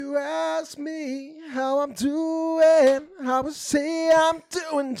ask me how I'm doing, I would say I'm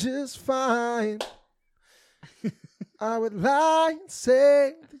doing just fine. I would lie and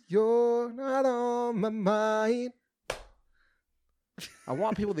say that you're not on my mind. I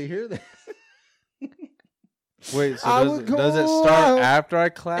want people to hear this. Wait, so does it start after I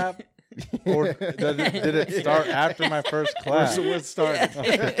clap? Or did it start after my first clap? So let's start.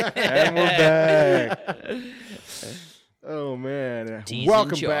 And we're back. Oh, man. T's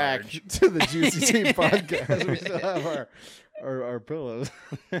Welcome in back charge. to the Juicy Tea Podcast. We still have our pillows.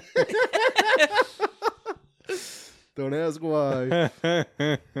 Don't ask why.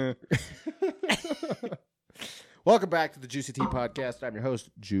 Welcome back to the Juicy Tea Podcast. I'm your host,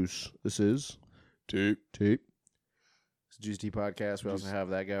 Juice. This is Tape. It's the Juicy Tea Podcast. We also have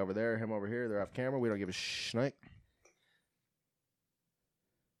that guy over there, him over here. They're off camera. We don't give a shnipe.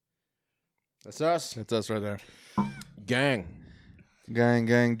 That's us. That's us right there. Gang.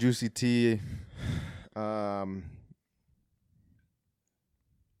 Juicy Tea. Yeah.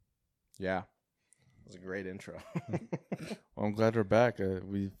 It was a great intro. Well, I'm glad we're back.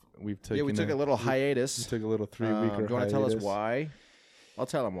 We've taken we took a little hiatus. We took a little 3-week hiatus. Do you want to tell us why? I'll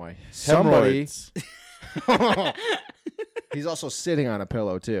tell him why. Hemorrhoids. He's also sitting on a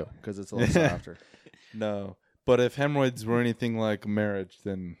pillow too, because it's a little softer. No, but if hemorrhoids were anything like marriage,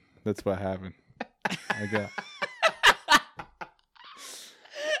 then that's what happened. I got.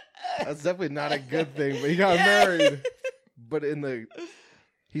 That's definitely not a good thing. But he got married. But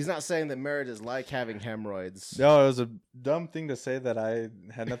he's not saying that marriage is like having hemorrhoids. No, it was a dumb thing to say that I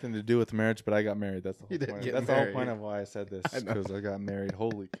had nothing to do with marriage, but I got married. That's the whole point. That's the whole point of why I said this, because I got married.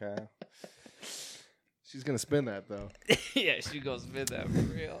 Holy cow. She's going to spin that, though. Yeah, she goes spin that for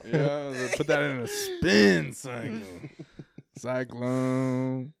real. Yeah, put that in a spin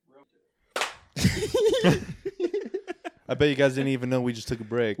cyclone. I bet you guys didn't even know we just took a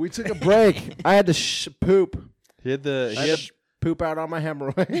break. We took a break. I had to poop. He had Poop out on my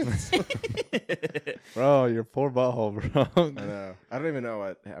hemorrhoids. Bro, your poor butthole, bro. I know. I don't even know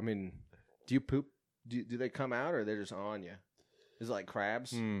what. I mean, do you poop? Do they come out or they're just on you? Is it like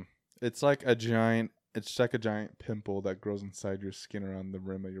crabs? It's like a giant pimple that grows inside your skin around the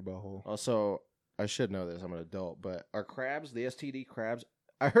rim of your butthole. Also, I should know this. I'm an adult, but are crabs, the STD crabs?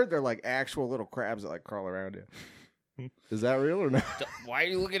 I heard they're like actual little crabs that like crawl around you. Is that real or not? Why are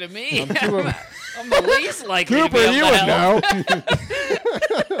you looking at me? I'm the least likely Cooper, to be you able would to know.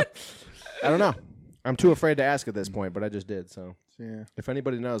 help. I don't know. I'm too afraid to ask at this point, but I just did. So, Yeah. if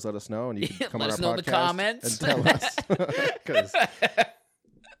anybody knows, let us know, and you can come Let on us our know in podcast the comments. and tell us. Because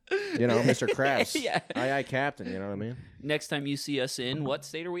Mr. Krabs, Yeah. aye, Captain. You know what I mean? Next time you see us in, what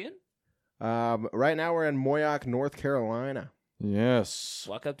state are we in? Right now we're in Moyock, North Carolina. Yes.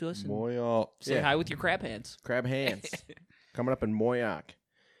 Walk up to us and Moyock. say Yeah. hi with your crab hands. Crab hands. Coming up in Moyock.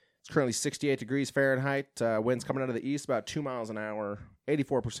 It's currently 68 degrees Fahrenheit. Winds coming out of the east about 2 miles an hour.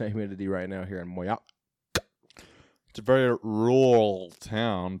 84% humidity right now here in Moyock. It's a very rural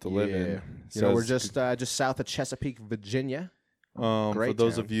town to live in. So we're just south of Chesapeake, Virginia. For Great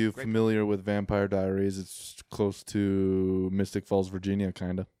those town. of you familiar with Vampire Diaries, it's close to Mystic Falls, Virginia,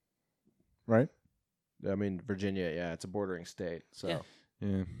 kind of. Right? I mean, Virginia, yeah, it's a bordering state. So Yeah.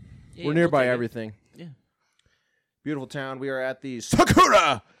 Yeah. Yeah, we're nearby we'll take it. everything. Yeah. Beautiful town. We are at the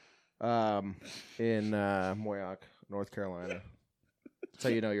Sakura in Moyock, North Carolina. That's how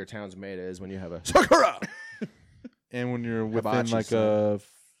you know your town's made is when you have a Sakura. And when you're within Hibachi like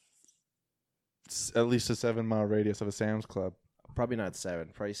at least a 7-mile radius of a Sam's Club. Probably not 7,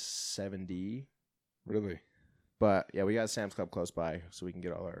 probably 70. Really? But yeah, we got a Sam's Club close by, so we can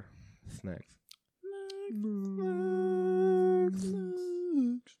get all our snacks.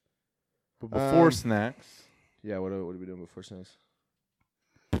 But before snacks. Yeah, what are we doing before snacks?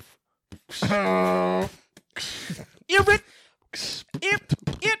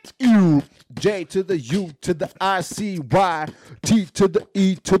 J to the U to the I-C-Y, T to the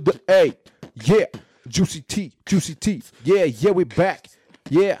E to the A. Yeah, Juicy Tea. Yeah, we back.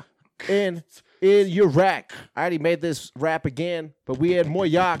 Yeah, in your rack. I already made this rap again, but we had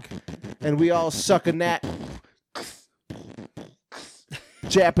Moyock, and we all sucking that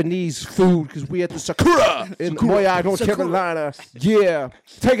Japanese food because we at the Sakura in Moyock, North Carolina. Yeah,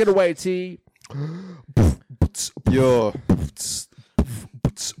 take it away, T. Yo.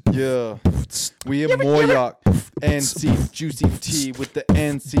 Yeah. We in Moyock. NC Juicy Tea with the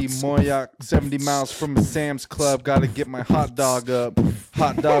NC Moyock. 70 miles from a Sam's Club. Gotta get my hot dog up.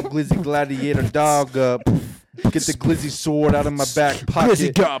 Hot dog glizzy gladiator dog up. Get the glizzy sword out of my back pocket.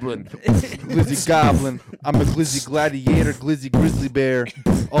 Glizzy Goblin. Glizzy Goblin. I'm a glizzy gladiator, glizzy grizzly bear.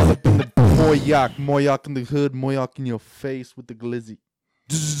 All up in the Moyock. Moyock in the hood. Moyock in your face with the glizzy.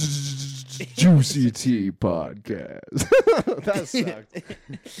 Juicy Tea Podcast. That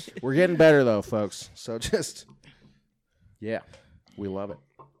sucked. We're getting better though, folks. So just, yeah, we love it.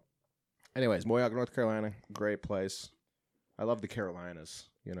 Anyways, Moyock, North Carolina, great place. I love the Carolinas.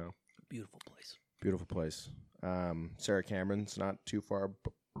 You know, Beautiful place. beautiful place. Sarah Cameron's not too far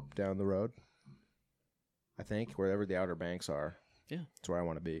down the road. I think wherever the Outer Banks are. Yeah. That's where I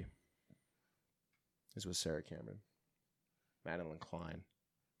want to be. This was Sarah Cameron. Madeline Klein.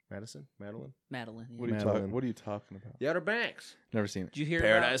 Madeline? Madeline. Yeah. What are you talking about? The Outer Banks. Never seen it. Did you hear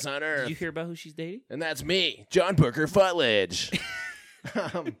Paradise about, on Earth. Did you hear about who she's dating? And that's me, John Booker Futledge.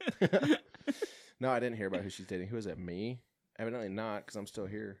 No, I didn't hear about who she's dating. Who is it? Me? Evidently not, because I'm still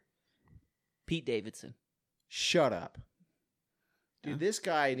here. Pete Davidson. Shut up. Dude, this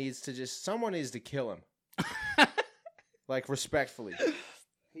guy needs to someone needs to kill him. Like, respectfully.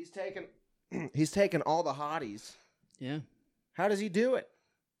 He's taken all the hotties. Yeah. How does he do it?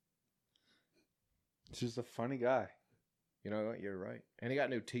 He's just a funny guy. You know what? You're right. And he got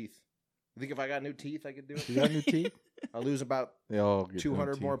new teeth. You think if I got new teeth, I could do it? You got new teeth? I'll lose about They all get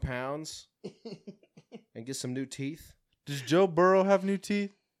 200 new more teeth. pounds and get some new teeth. Does Joe Burrow have new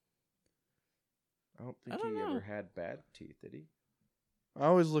teeth? I don't think I don't he know. ever had bad teeth, did he? I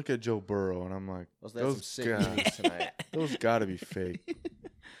always look at Joe Burrow and I'm like, That's some those sick guys, teeth tonight. those gotta be fake.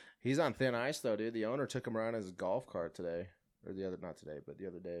 He's on thin ice, though, dude. The owner took him around his golf cart today. Or not today, but the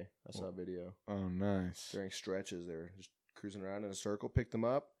other day. I saw a video. Oh, nice. During stretches, they were just cruising around in a circle, picked him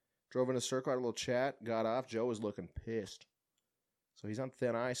up, drove in a circle, had a little chat, got off. Joe was looking pissed. So he's on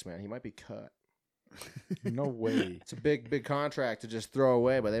thin ice, man. He might be cut. No way. It's a big contract to just throw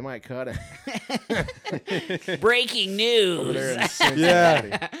away, but they might cut him. Breaking news. Over there in Cincinnati.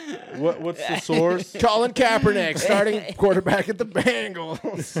 Yeah. What's the source? Colin Kaepernick, starting quarterback at the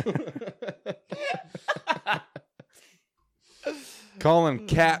Bengals. Colin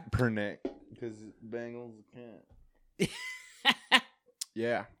Kaepernick. Because Bengals can't.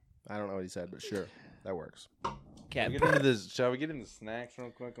 Yeah. I don't know what he said, but sure. That works. Shall we get into snacks real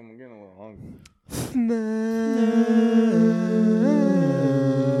quick? I'm getting a little hungry.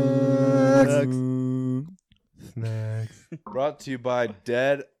 Snacks. Brought to you by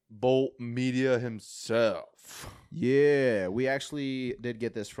Deadbolt Media himself. Yeah, we actually did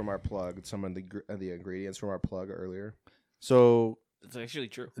get this from our plug. Some of the ingredients from our plug earlier. So, It's actually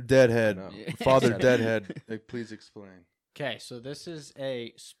true. Deadhead. No. Father Deadhead. Please explain. Okay, so this is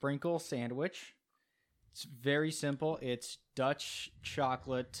a sprinkle sandwich. It's very simple. It's Dutch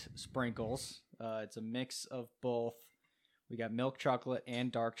chocolate sprinkles. It's a mix of both. We got milk chocolate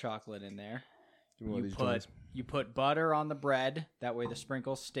and dark chocolate in there. Give me one of You these put joints. you put butter on the bread. That way the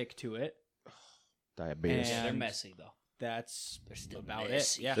sprinkles stick to it. Diabetes. Yeah, they're And messy though. That's They're still about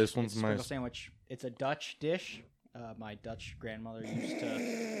messy. it. Yeah, This one's it's a sprinkle my- sandwich. It's a Dutch dish. My Dutch grandmother used to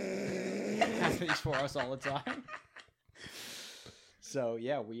have these for us all the time. So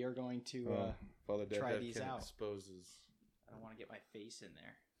yeah, we are going to. Father try Deadhead these can out. exposes. I don't want to get my face in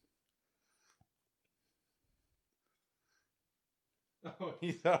there. Oh,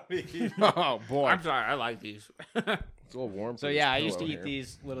 he's already. Oh, boy. I'm sorry. I like these. It's a little warm. So for yeah, I this used to pillow eat here.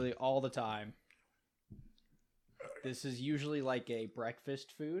 these literally all the time. This is usually like a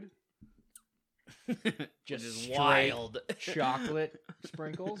breakfast food. Just Just is straight wild. chocolate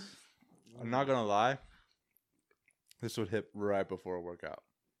sprinkles. I'm not gonna lie. This would hit right before a workout.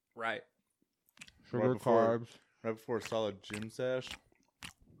 Right. Sugar right before, carbs. Right before a solid gym sesh.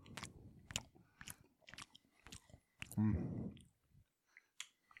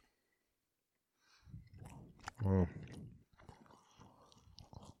 Oh.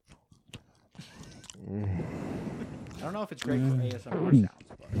 I don't know if it's great for ASMR sounds,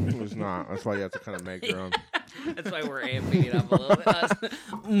 but It's not. That's why you have to kind of make your own. That's why we're amping it up a little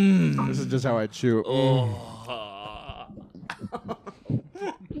bit. This is just how I chew. Oh.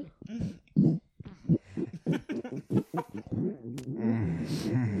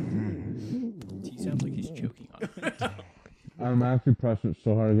 he sounds like he's choking on it. I'm actually pressing it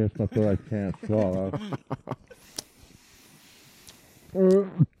so hard against my throat I can't swallow.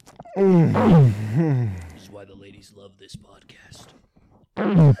 This is why the ladies love this podcast.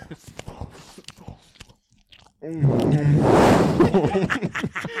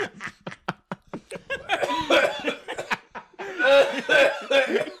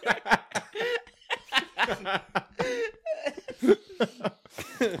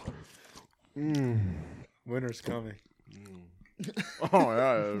 Winter's coming. Oh,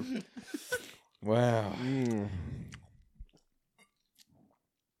 yeah. Wow.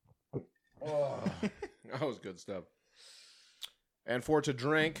 That was good stuff. And for to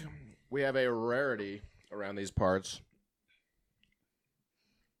drink, we have a rarity around these parts.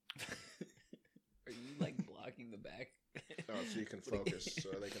 the back. Oh, so you can focus. So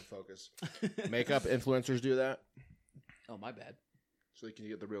they can focus. Makeup influencers do that, Oh, my bad. so you can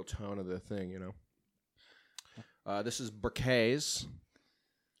get the real tone of the thing. You know. This is Burkay's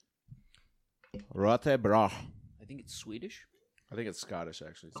Rote Bra. I think it's Swedish. I think it's Scottish,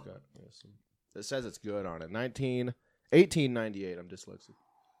 actually. It's got. It says it's good on it. 1898. I'm dyslexic.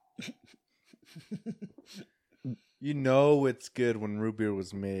 You know it's good when root beer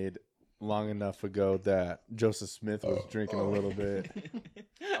was made long enough ago that Joseph Smith was drinking a little bit.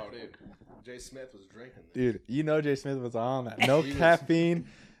 Oh, dude. Jay Smith was drinking this. Dude, you know Jay Smith was on that. No caffeine.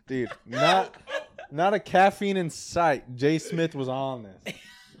 Dude, not a caffeine in sight. Jay Smith was on this.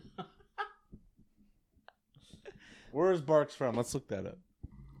 Where is Barks from? Let's look that up.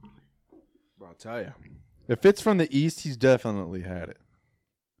 Bro, I'll tell you. If it's from the East, he's definitely had it.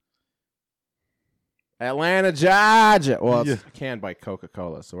 Atlanta, Georgia. Well, Yeah. it's canned by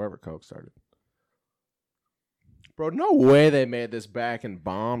Coca-Cola, so wherever Coke started. Bro, no way they made this back in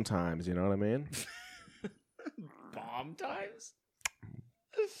bomb times, you know what I mean? Bomb times?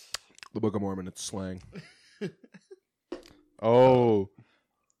 The Book of Mormon, it's slang. Oh.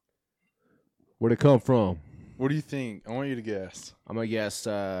 Where'd it come from? What do you think? I want you to guess. I'm going to guess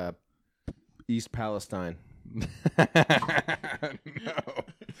East Palestine. No.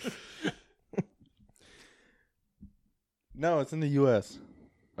 No, it's in the U.S.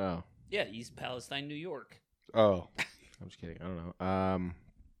 Oh, Yeah, East Palestine, New York. Oh. I'm just kidding. I don't know.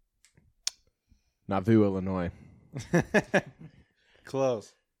 Nauvoo, Illinois.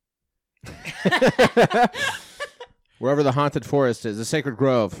 Close. Wherever the haunted forest is, the sacred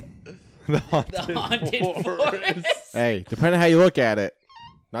grove. The The haunted forest. Hey, depending on how you look at it,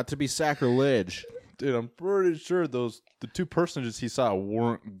 not to be sacrilege. Dude, I'm pretty sure the two personages he saw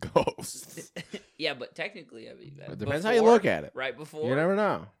weren't ghosts. Yeah, but technically, I mean, It depends how you look at it. Right before. You never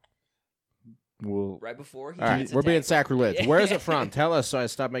know. Well, Right before. He All right, gets we're being attacked. sacrilege. Where is it from? Tell us so I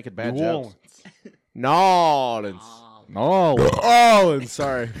stop making bad New jokes. Orleans. New Orleans. No. Oh,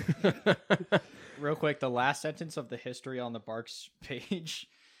 sorry. Real quick, the last sentence of the history on the Barks page,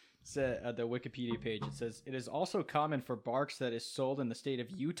 the Wikipedia page, it says, it is also common for Barks that is sold in the state of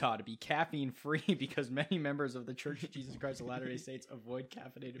Utah to be caffeine free because many members of the Church of Jesus Christ of Latter-day Saints avoid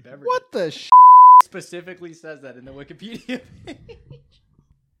caffeinated beverages. What the Specifically says that in the Wikipedia page.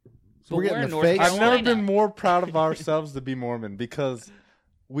 But we're getting we're in the North fake- I've never Carolina. been more proud of ourselves to be Mormon because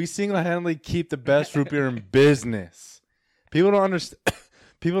we single-handedly keep the best root beer in business. People don't understand.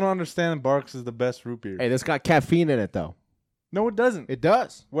 People don't understand Barks is the best root beer. Hey, this got caffeine in it, though. No, it doesn't. It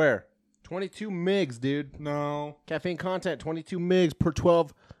does. Where? 22 mgs, dude. No. Caffeine content, 22 mgs per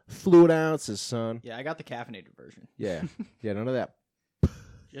 12 fluid ounces, son. Yeah, I got the caffeinated version. Yeah. Yeah, none of that.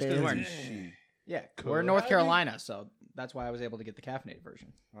 Just because we're we're in North Carolina, so that's why I was able to get the caffeinated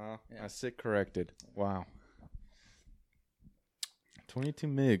version. I sit corrected. Wow. 22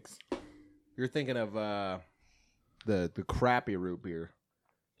 mgs. You're thinking of the crappy root beer,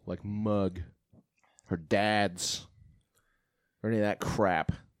 like Mug, her dad's, or any of that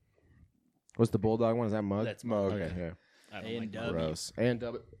crap. What's the Bulldog one? Is that Mug? That's Mug. Okay, yeah. I don't A like and that. W. Gross.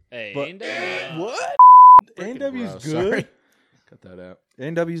 A&W. Hey, But- ain't What? A&W's gross. good. Sorry. Cut that out.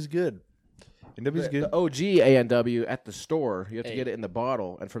 A&W's good. A&W's good. The OG A&W at the store, you have to Hey. get it in the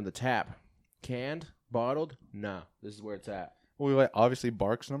bottle and from the tap. Canned? Bottled? No. This is where it's at. Well, wait, obviously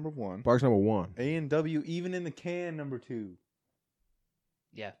Barks number 1. Barks number 1. A&W even in the can number 2.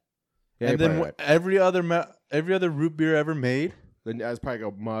 Yeah. Yeah, and you're then probably right. every other root beer ever made. Then I was probably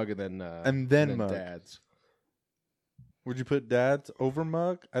go Mug and then Mug. Dad's. Would you put Dad's over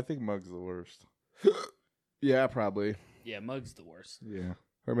Mug? I think Mug's the worst. Yeah, probably. Yeah, Mug's the worst. Yeah.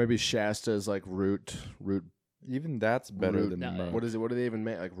 Or maybe Shasta's like root. Even that's better Root- than No, Mug. What is it? What do they even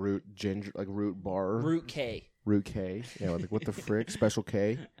make? Like root ginger, like root bar, Root K. root K. Yeah, like what the frick? Special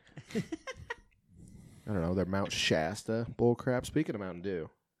K. I don't know. They're Mount Shasta bull crap. Speaking of Mountain Dew,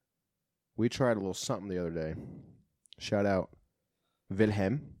 we tried a little something the other day. Shout out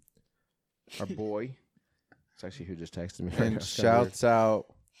Wilhelm, our boy. It's actually who just texted me. right now. And It's kinda weird. shouts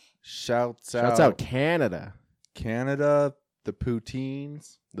Shouts out Canada. Canada, the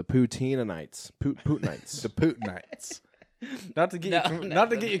poutines, The Poutine-nites. Poutinites. the Putinites. Not to get No, you, no, not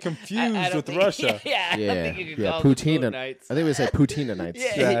to no. get you I confused don't with think- Russia. Yeah, I Yeah, don't think you could yeah, call poutine. them nights. I think we say Poutine-nites.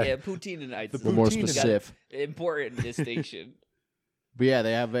 Yeah, poutine nights. The A little more Poutine-nites. specific. Important distinction. But yeah,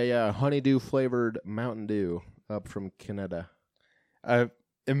 they have a honeydew flavored Mountain Dew up from Canada. I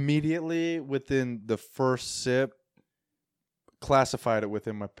immediately within the first sip classified it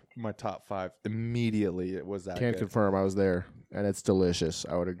within my top 5. Immediately it was that Can't good. confirm I was there, and it's delicious.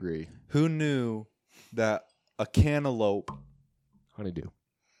 I would agree. Who knew that a cantaloupe Honeydew.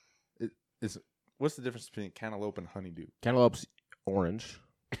 is What's the difference between cantaloupe and honeydew? Cantaloupe's orange.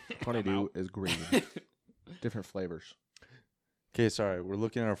 Honeydew is green. Different flavors. Okay, sorry, we're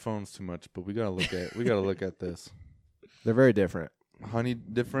looking at our phones too much, but we gotta look at this. They're very different. Honey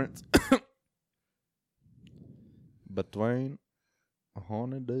difference between a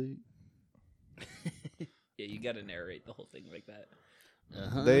honeydew. Yeah, you gotta narrate the whole thing like that.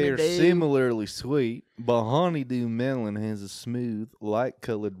 They are similarly sweet, but honeydew melon has a smooth,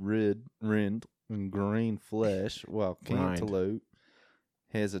 light-colored rind and green flesh, while Rind. cantaloupe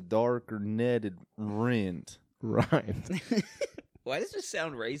has a darker netted rind. Right. Why does this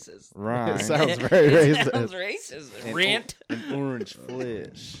sound racist? Rind. It sounds very racist. It sounds racist. and Rant. and orange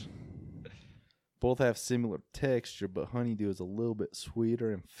flesh. Both have similar texture, but honeydew is a little bit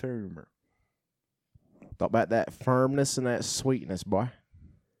sweeter and firmer. Thought about that firmness and that sweetness, boy.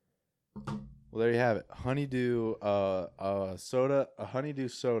 Well, there you have it. Honeydew soda, a honeydew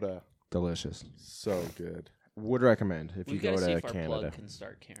soda. Delicious. So good. Would recommend if We you go gotta see to if our Canada. plug can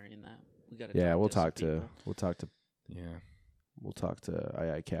start carrying that. We gotta. Yeah, we'll some talk to people. we'll talk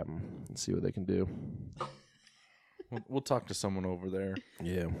to II Captain and see what they can do. We'll talk to someone over there,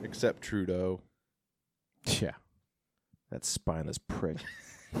 Yeah. except Trudeau. Yeah. That spineless prick.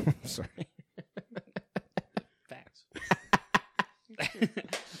 Sorry. Facts.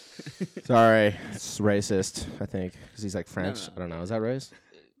 Sorry. It's racist, I think, because he's like French. No. I don't know. Is that race?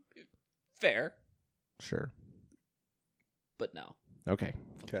 Fair, Sure. but no. Okay.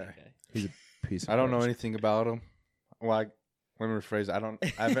 Okay. He's a piece of I don't know trash. anything about him. Well, let me rephrase. I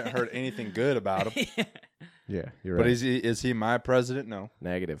haven't heard anything good about him. Yeah, you're But right. is he my president? No.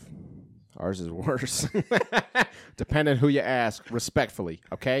 Negative. Ours is worse. Depending who you ask, respectfully,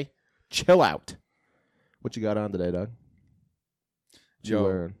 okay? Chill out. What you got on today, Doug? What you Yo,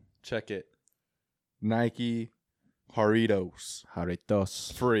 wearing? check it. Nike Jarritos.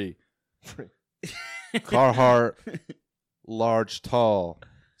 Jarritos. Free. Carhartt large tall,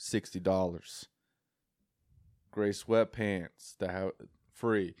 $60. Gray sweatpants,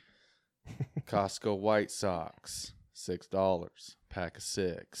 free. Costco White Sox, $6. Pack of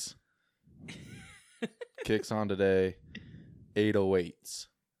 6. Kicks on today, 808s,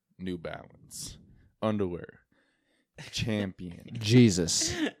 New Balance. Underwear, Champion.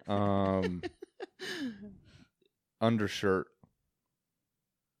 Jesus. Undershirt,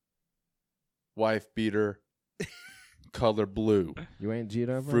 wife beater, color blue, You ain't G'd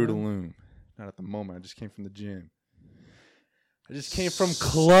up? Fruit of Loom. Not at the moment. I just came from the gym. I just came from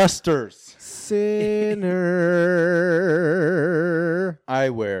clusters. Sinner.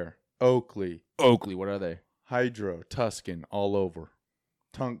 Eyewear, Oakley, Oakley, what are they? Hydro, Tuscan, all over.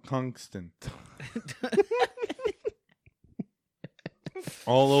 Tungsten.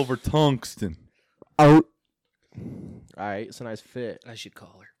 All over tungsten. Oh. All right, it's a nice fit. I should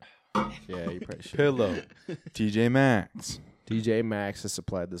call her. Yeah, you probably should. Pillow, TJ Maxx. DJ Maxx has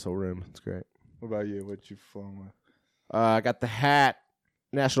supplied this whole room. It's great. What about you? What you flowing with? I got the hat.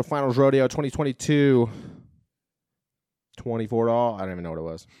 National Finals Rodeo 2022. $24. I don't even know what it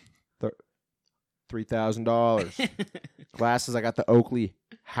was. $3,000. Glasses, I got the Oakley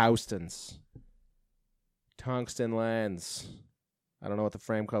Houstons. Tungsten lens. I don't know what the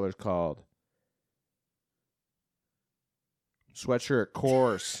frame color's called. Sweatshirt,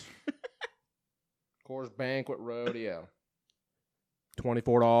 Coors. Coors Banquet Rodeo.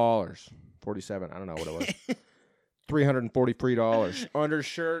 $24. $47. I don't know what it was. $343.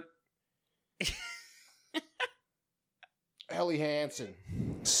 Undershirt. Helly Hansen.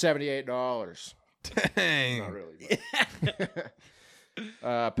 $78. Dang. Not really.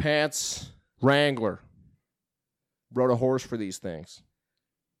 But. Pants. Wrangler. Rode a horse for these things.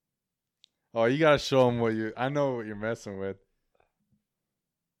 Oh, you gotta show them what you. I know what you're messing with.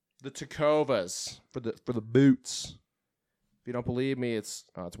 The Tacovas for the boots. If you don't believe me, it's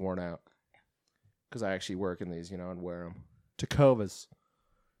worn out. Because I actually work in these, and wear them. Tacovas.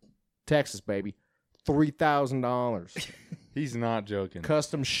 Texas, baby. $3,000. He's not joking.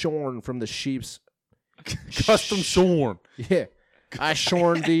 Custom shorn from the sheep's. Custom shorn. Yeah. I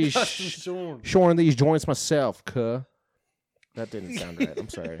shorn these. shorn. Shorn these joints myself, cuh. That didn't sound right. I'm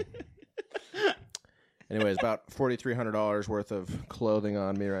sorry. Anyways, about $4,300 worth of clothing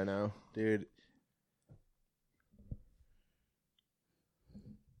on me right now. Dude.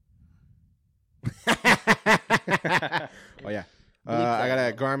 Oh, yeah. I got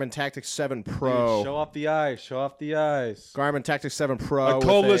a Garmin Tactics 7 Pro. Dude, show off the eyes. Show off the eyes. Garmin Tactics 7 Pro. I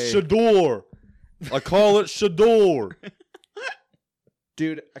call it Shador. I call it Shador.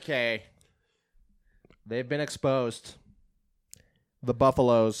 Dude, okay. They've been exposed. The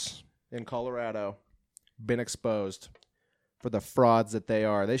Buffaloes in Colorado been exposed For the frauds that they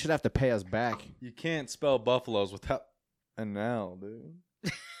are. They should have to pay us back. You can't spell buffaloes without an L,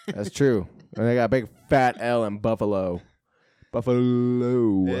 dude. That's true. And they got a big fat L in Buffalo.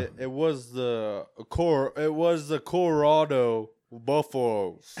 Buffalo. It was the Colorado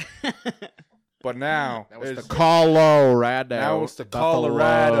Buffaloes. But now That was it's the Colorado. now it's the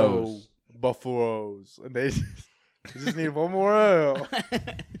Colorado Buffaloes. And they just need one more L.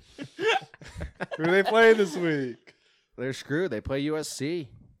 Who do they play this week? They're screwed. They play USC.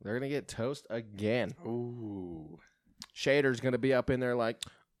 They're going to get toast again. Ooh. Shader's going to be up in there like,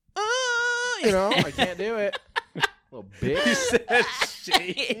 I can't do it. Little bitch. He said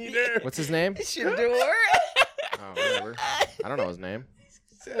Shader. What's his name? Shador. Oh, whatever. I don't know his name.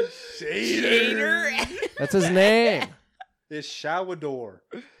 Shader. That's his name. It's Shawador.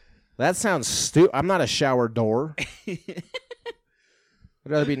 That sounds stupid. I'm not a shower door.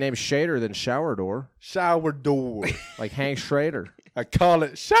 I'd rather be named Shader than shower door. Shower door. Like Hank Schrader. I call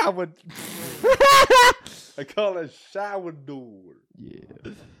it shower. I call it shower door.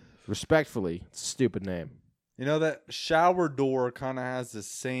 Yeah. Respectfully, it's a stupid name. You know that shower door kind of has the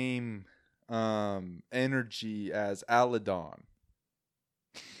same energy as Aladon.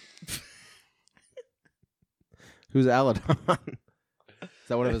 Who's Aladon? Is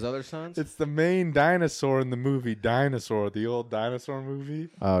that one of his other sons? It's the main dinosaur in the movie Dinosaur, the old dinosaur movie.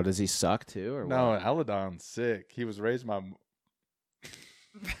 Oh, does he suck too? Or No, what? Aladon's sick. He was raised by.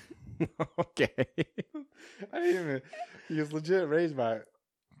 Okay. I didn't even. He was legit raised by.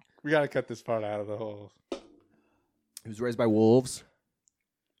 We gotta cut this part out of the whole He was raised by wolves.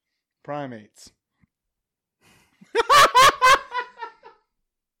 primates.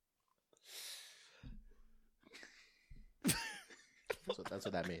 That's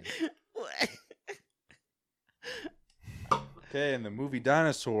what that means. Okay, in the movie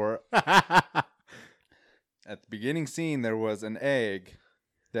Dinosaur, at the beginning scene, there was an egg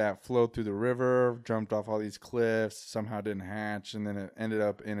that flowed through the river, jumped off all these cliffs, somehow didn't hatch, and then it ended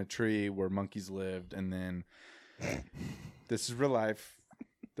up in a tree where monkeys lived. And then this is real life.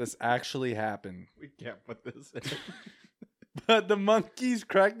 This actually happened. We can't put this in. But the monkeys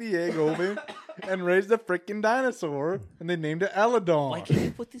cracked the egg open and raised a freaking dinosaur, and they named it Aladon. Why can't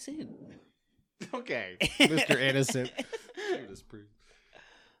you put this in? Okay, Mr. Innocent.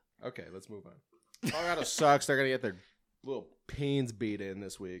 Okay, let's move on. Colorado sucks. They're going to get their little peens beat in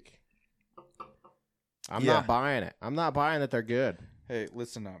this week. I'm Yeah. not buying it. I'm not buying that they're good. Hey,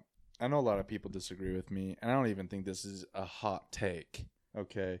 listen up. I know a lot of people disagree with me, and I don't even think this is a hot take,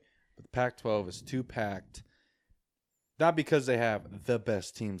 okay? But the Pac-12 is too packed, not because they have the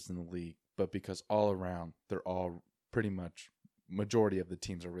best teams in the league, but because all around, they're all pretty much, majority of the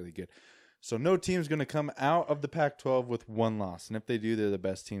teams are really good. So no team's going to come out of the Pac-12 with one loss, and if they do, they're the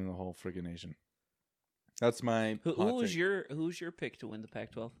best team in the whole friggin' nation. That's my hot Who's take. your pick to win the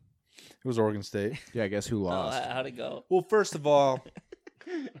Pac-12? It was Oregon State. Yeah, I guess who lost? How'd it go? Well, first of all,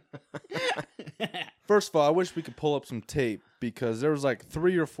 I wish we could pull up some tape because there was like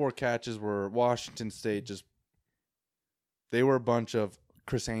 3 or 4 catches where Washington State they were a bunch of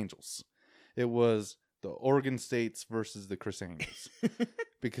Chris Angels. It was the Oregon States versus the Chris Angels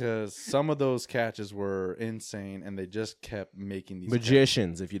because some of those catches were insane and they just kept making these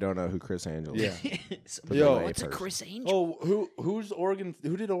Magicians, if you don't know who Chris Angel is. Yeah. Somebody- Yo. what's a Chris Angel? Oh,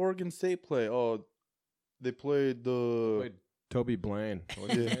 who did Oregon State play? Oh, they played the Toby Blaine.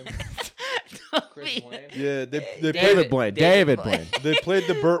 What's his name? Chris Blaine? yeah, they played David Blaine. David Blaine. they played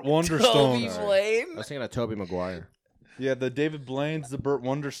the Burt Toby Wonderstones. I Blaine. was thinking of Toby Maguire. Yeah, the David Blaines, the Burt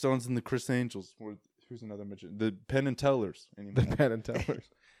Wonderstones, and the Chris Angels. Who's another magician? The Penn and Tellers. The Penn and Tellers.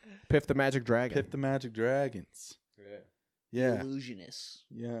 Piff the Magic Dragon. Pip the Magic Dragons. Yeah, Illusionist.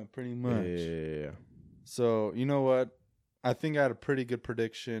 yeah, pretty much. Yeah. So, you know what? I think I had a pretty good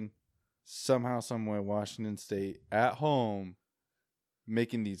prediction. Somehow, someway, Washington State at home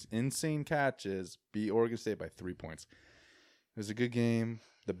making these insane catches beat Oregon State by 3 points. It was a good game.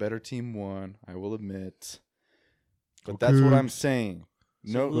 The better team won, I will admit. But that's what I'm saying.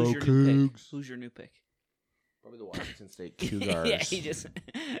 So No, who's your new pick? Who's your new pick? Probably the Washington State Cougars. Yeah, he just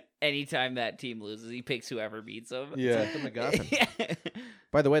anytime that team loses, he picks whoever beats them. yeah. The MacGuffin.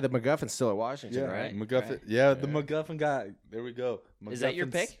 By the way, the MacGuffin's still at Washington, Yeah, right? MacGuffin. right. Yeah, the MacGuffin guy. There we go. Is that your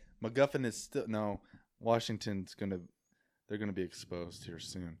MacGuffin's- pick? MacGuffin is still Washington's they're gonna be exposed here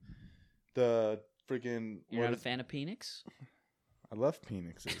soon. The freaking You're not a fan of Penix? I love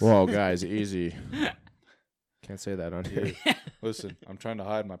Penixes. Whoa, guys, easy. Can't say that on here. Dude, listen, I'm trying to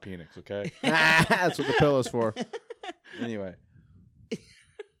hide my Penix, okay? That's what the pillow's for. Anyway,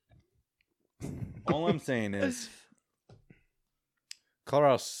 all I'm saying is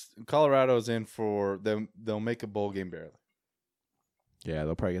Colorado's in for them. They'll make a bowl game barely. Yeah,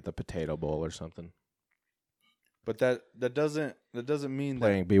 they'll probably get the Potato Bowl or something. But that doesn't mean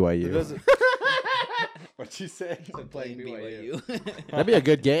Playing that BYU. it doesn't. What you say? Playing BYU. That'd be a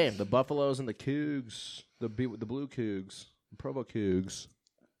good game. The Buffaloes and the Cougs. The Blue Cougs. The Provo Cougs.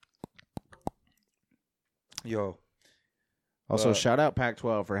 Yo. Also, shout out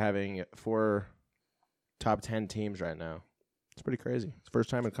Pac-12 for having 4 top 10 teams right now. It's pretty crazy. It's the first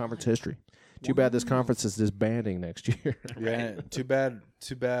time in conference history. Too bad this conference is disbanding next year. Yeah, too bad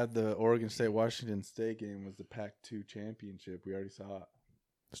the Oregon State-Washington State game was the Pac-2 championship. We already saw it.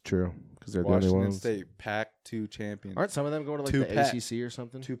 It's true because they're the only Washington ones. State Pac-2 champions. Aren't some of them going to like Two the Pac- ACC or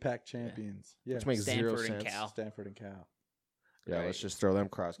something? 2 Pac champions. Yeah. Which makes Stanford zero and sense. Cal. Stanford and Cal. Yeah, Right. let's just throw them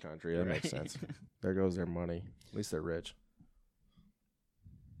cross country. That makes Right. sense. There goes their money. At least they're rich.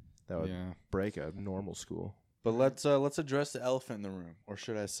 That would Yeah. break a normal school. But let's address the elephant in the room, or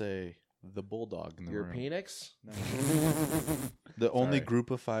should I say the bulldog in the Your room. Penix? No. The only Sorry. group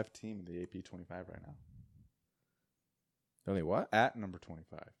of 5 team in the AP 25 right now. Only what? At number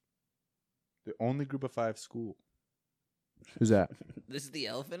 25. The only group of 5 school. Who's that? This is the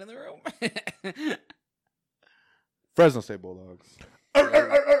elephant in the room. Fresno State Bulldogs.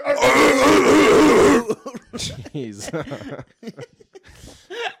 Jeez.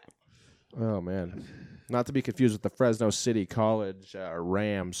 Oh, man. Not to be confused with the Fresno City College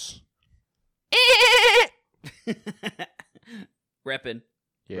Rams. Reppin'.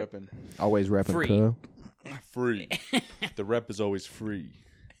 Yep. Reppin'. Always repping. Free. Cuh. Free. The rep is always free.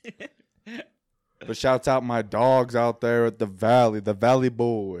 But shouts out my dogs out there at the Valley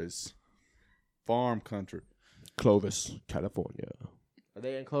Boys. Farm country. Clovis, California. Are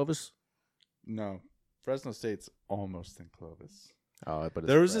they in Clovis? No. Fresno State's almost in Clovis. Oh, but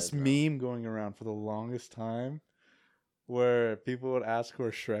There was this meme going around for the longest time where people would ask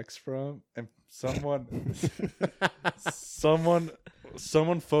where Shrek's from, and someone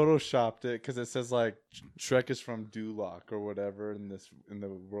photoshopped it because it says like Shrek is from Duloc or whatever in the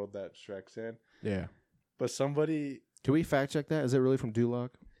world that Shrek's in. Yeah. But somebody Can we fact check that? Is it really from Duloc?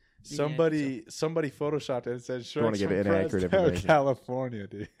 somebody photoshopped it and said Shrek's wanna give from inaccurate Fresno, information. California,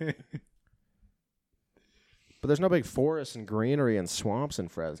 dude. But there's no big forests and greenery and swamps in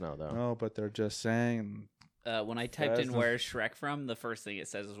Fresno, though. No, but they're just saying. When I typed in Fresno. "where's Shrek from," the first thing it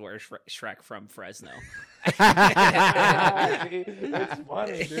says is "where's Shrek from Fresno." It's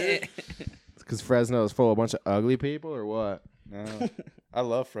funny, dude. Because Fresno is full of a bunch of ugly people, or what? No, I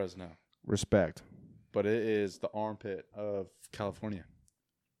love Fresno, Respect. but it is the armpit of California.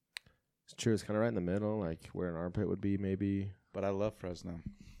 It's true. It's kind of right in the middle, like where an armpit would be, maybe. But I love Fresno,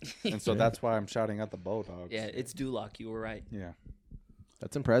 and so that's why I'm shouting out the Bulldogs. Yeah, it's Duloc. You were right. Yeah.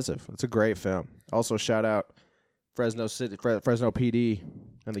 That's impressive. It's a great film. Also, shout out Fresno City, Fresno PD,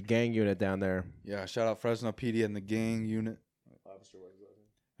 and the gang unit down there. Yeah, shout out Fresno PD and the gang unit.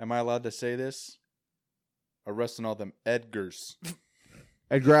 Am I allowed to say this? Arresting all them Edgars.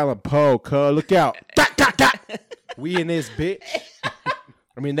 Edgar Allan Poe, cuh, look out. Dot, dot, dot. We in this bitch.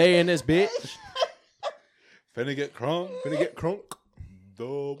 I mean, they in this bitch. Finna get crunk. Gonna get crunk.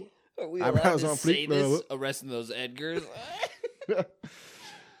 Dub. Are we Eyebrows allowed to on say fleek, this? love. Arresting those Edgars. Yeah.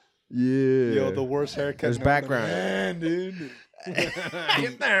 Yo, the worst haircut. There's known to background. man, dude.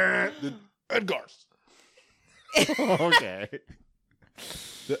 Get there. The Edgars. Okay.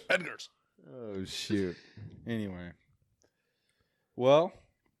 The Edgars. Oh, shoot. Anyway. Well,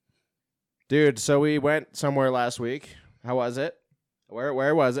 Dude, so we went somewhere last week. How was it?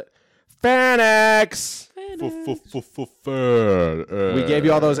 Where was it? Fanex. We gave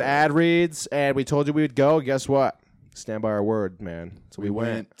you all those ad reads, and we told you we would go. Guess what? Stand by our word, man. So we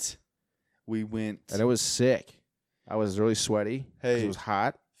went. We went. And it was sick. I was really sweaty. 'cause Hey. it was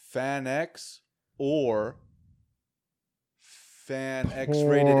hot. Fan X or Fan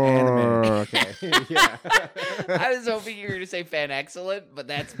X-rated anime. Okay. Yeah. I was hoping you were going to say "fan excellent," but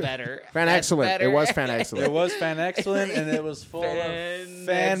that's better. Fan That's excellent. better. It was fan excellent. It was Fan Excellent, and it was full of Fan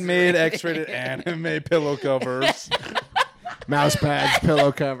fan-made X-rated anime pillow covers. Mouse pads,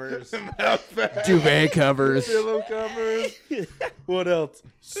 pillow covers, duvet covers. Pillow covers. What else?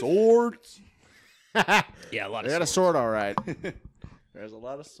 Swords. Yeah, a lot They of got a swords. sword, all right. There's a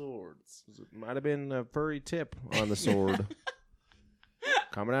lot of swords. Might have been a furry tip on the sword.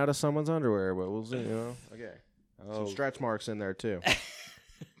 Coming out of someone's underwear, but we'll see, you know. Okay. Some stretch marks in there, too.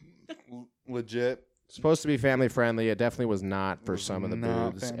 Legit. Supposed to be family friendly. It definitely was not for some of the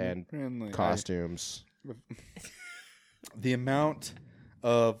Not booths family and friendly. costumes. The amount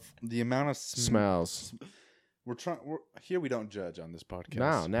of Smells. We're here. We don't judge on this podcast.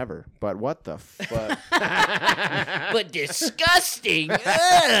 No, never. But what the But But disgusting.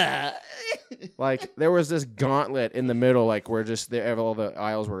 Ugh. like there was this gauntlet in the middle, like where just all the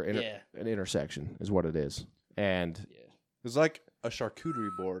aisles were an intersection, is what it is. And it was like a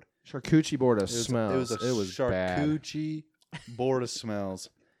charcuterie board. charcuterie board of smells. It was bad. charcuterie board of smells.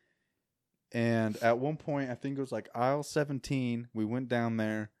 And at one point, I think it was like aisle 17. We went down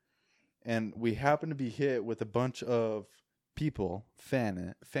there, and we happened to be hit with a bunch of people,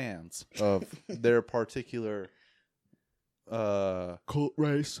 fans of their particular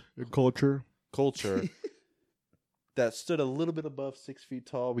race and culture. that stood a little bit above 6 feet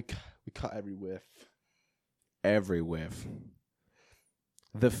tall. We caught every whiff. Every whiff.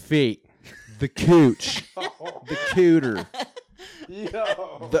 The feet, the cooch, the cooter,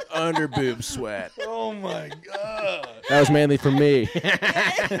 the underboob sweat. Oh my god! That was mainly for me.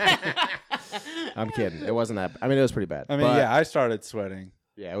 I'm kidding. It wasn't that. I mean, it was pretty bad. I mean, but, yeah, I started sweating.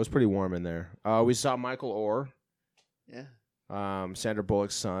 Yeah, it was pretty warm in there. We saw Michael Orr. Yeah. Sandra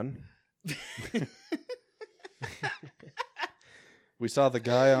Bullock's son. We saw the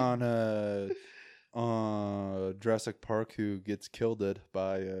guy on Jurassic Park who gets killed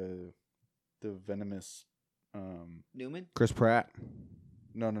by the venomous. Newman? Chris Pratt.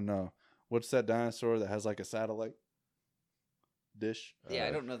 No. What's that dinosaur that has like a satellite dish? Yeah,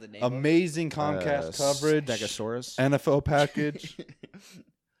 I don't know the name. Amazing Comcast coverage. Stegosaurus. NFL package.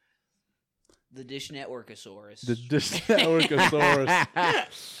 The Dish Networkosaurus. The Dish Networkosaurus.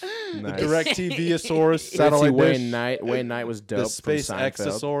 The Nice. DirecTV-asaurus. See, Satellite dish. Wayne Knight was dope. The Space from Seinfeld,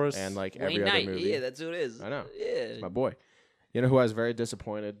 Exosaurus. and like Wayne every Knight. other movie. Yeah, that's who it is. I know. Yeah. It's my boy. You know who I was very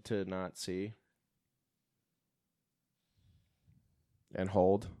disappointed to not see and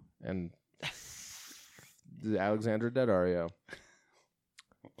hold and Alexandra Daddario.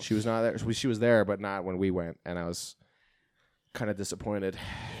 She was not there. She was there, but not when we went, and I was kind of disappointed.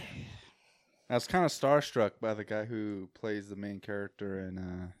 I was kind of starstruck by the guy who plays the main character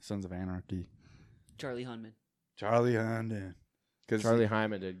in Sons of Anarchy. Charlie Hunman. Charlie Hunnam. Charlie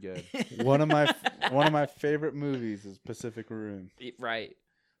Hyman did good. one of my favorite movies is Pacific Rim. Right.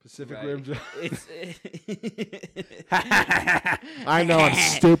 Pacific Right. Rim. It's I know I'm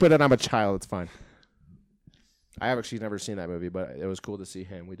stupid and I'm a child. It's fine. I have actually never seen that movie, but it was cool to see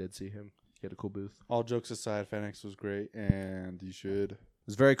him. We did see him. He had a cool booth. All jokes aside, FanX was great, and you should. It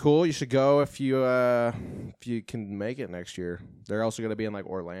was very cool. You should go if you can make it next year. They're also going to be in like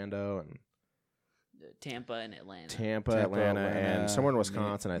Orlando and Tampa and Atlanta. Tampa, Atlanta, and somewhere in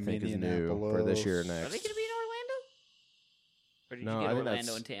Wisconsin. I think is new for this year or Are they next. going to be in Orlando? Or did No, you I get think Orlando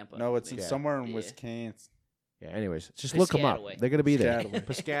that's- and Tampa? No, it's Yeah. somewhere in Yeah. Wisconsin. Yeah. Anyways, just look them up. Piscataway. They're going to be there.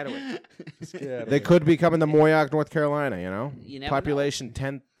 Piscataway. Piscataway. They could be coming to Moyock, North Carolina. You know, You never population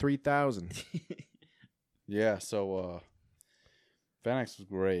 3,000. Yeah, so FanX was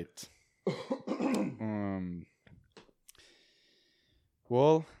great.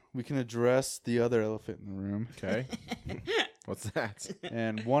 Well, we can address the other elephant in the room. Okay. What's that?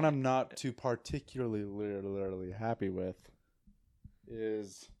 And one I'm not too particularly happy with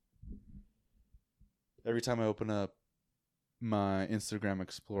is every time I open up my Instagram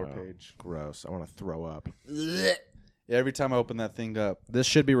Explore page. Gross. I want to throw up. Every time I open that thing up, This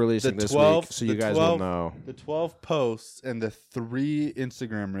should be releasing The this 12 week, so you the guys 12 will know. the 12 posts and the 3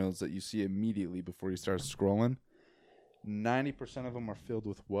 Instagram reels that you see immediately before you start scrolling, 90% of them are filled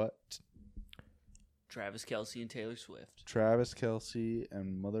with what? Travis Kelce and Taylor Swift. Travis Kelce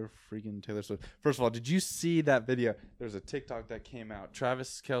and mother freaking Taylor Swift. First of all, did you see that video? There's a TikTok that came out.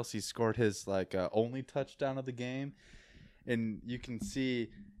 Travis Kelce scored his only touchdown of the game, and you can see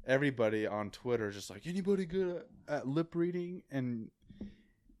everybody on Twitter just like, anybody good at lip reading? And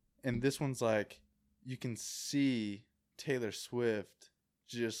this one's like, you can see Taylor Swift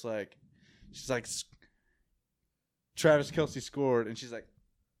just like, she's like, Travis Kelce scored, and she's like,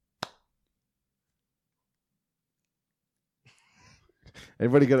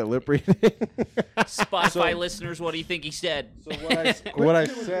 Everybody good at lip reading? Spotify listeners, what do you think he said? so what I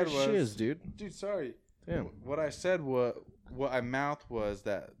said was, Shiz, dude. sorry. Damn. What I said, what I mouthed was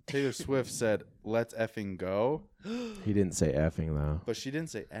that Taylor Swift said, let's effing go. He didn't say effing, though. But she didn't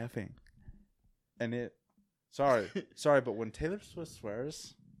say effing. And sorry, but when Taylor Swift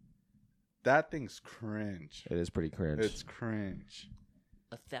swears, that thing's cringe. It is pretty cringe. It's cringe.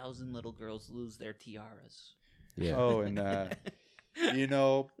 1,000 little girls lose their tiaras. yeah. Oh, and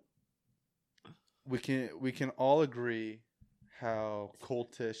we can all agree how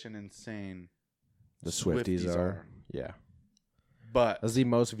cultish and insane The Swifties are. Yeah. But That's the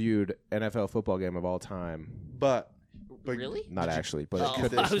most viewed NFL football game of all time. But But Really? Not actually, but Oh, it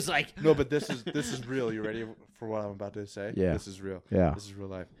could. I was like, No, but this is real. You ready for what I'm about to say? Yeah. This is real. Yeah. This is real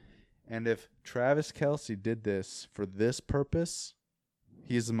life. And if Travis Kelce did this for this purpose,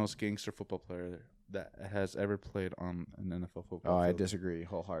 he is the most gangster football player that has ever played on an NFL football Oh, I field. disagree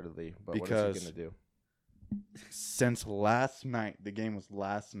wholeheartedly. But what Because- is he gonna do? Since last night, the game was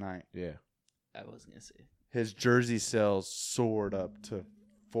last night, Yeah. I was gonna say. his jersey sales soared up to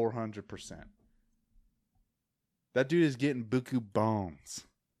 400%. That dude is getting buku bones.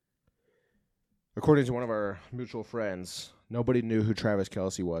 According to one of our mutual friends, nobody knew who Travis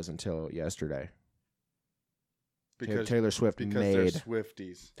Kelce was until yesterday. Taylor Swift they're made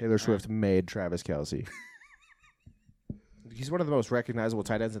Swifties. Taylor Swift made Travis Kelce. He's one of the most recognizable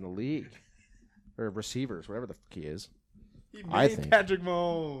tight ends in the league, or receivers, whatever the fuck he is. He I made think. Patrick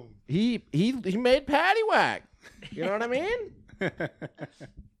Mahomes. He made Paddywhack. You know what I mean?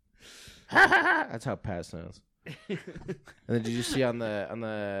 That's how Pat sounds. And then did you see on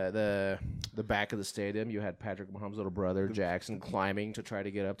the back of the stadium, you had Patrick Mahomes' little brother Jackson climbing to try to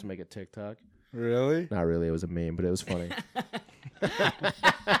get up to make a TikTok? Really? Not really. It was a meme, but it was funny.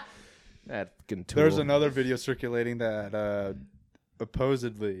 That fucking tool. There's another video circulating that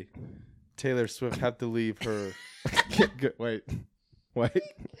supposedly Taylor Swift had to leave her. Wait.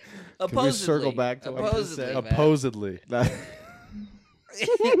 Supposedly. we circle back to what you just said? Supposedly, man.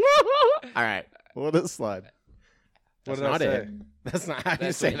 Supposedly. All right. We'll just slide. What That's did I not say? it. That's not how you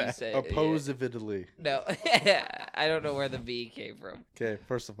That's say what you that. said. Supposedly. No, I don't know where the V came from. Okay,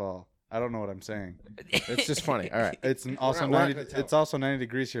 first of all, I don't know what I'm saying. It's just funny. All right. It's also we're not 90. gonna tell. It's also 90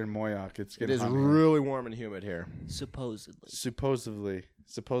 degrees here in Moyoc. It's It getting is hot here. really warm and humid here. Supposedly. Supposedly.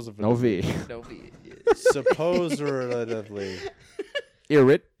 No V. No V. Supposedly.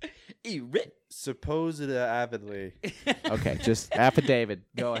 Irrit. Irrit. Supposed avidly. Okay, just affidavit.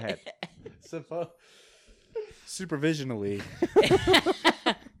 Go ahead. Supervisionally.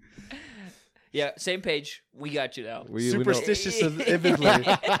 Yeah, same page. We got you now. We know- Superstitious avidly.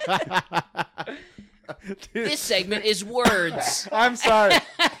 This segment is words. I'm sorry.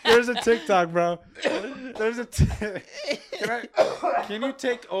 There's a TikTok, bro. There's a. Can you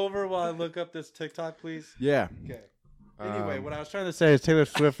take over while I look up this TikTok, please? Yeah. Okay. Anyway, what I was trying to say is Taylor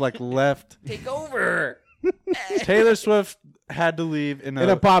Swift left. Take over. Taylor Swift had to leave in In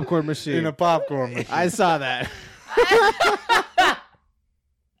a popcorn machine. in a popcorn machine. I saw that.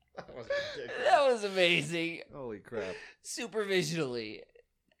 That was amazing. Holy crap. Supervisionally.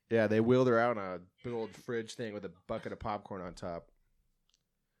 Yeah, they wheeled her out on a big old fridge thing with a bucket of popcorn on top.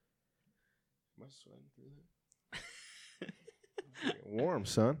 Am I sweating through that? Warm,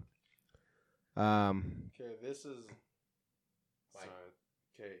 son. Okay, this is.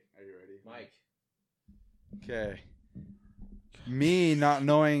 Okay, are you ready? Mike. Okay. Me not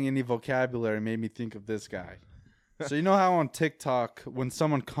knowing any vocabulary made me think of this guy. So you know how on TikTok, when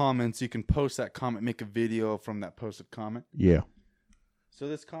someone comments, you can post that comment, make a video from that posted comment? Yeah. So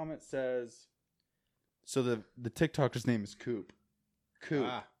this comment says, so the TikToker's name is Coop. Coop,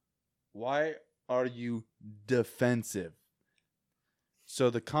 why are you defensive? So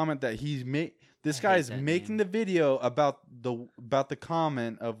the comment that he's made, this guy is making the video about the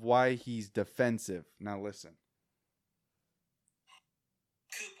comment of why he's defensive. Now listen.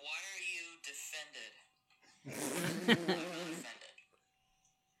 Coop, why are you defended? I'm not offended.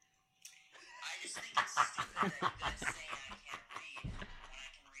 I just think it's stupid that you guys say I can't read when I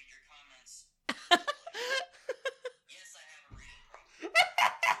can read your comments. Yes, I have a reading problem.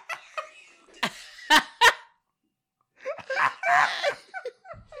 Why are you defended?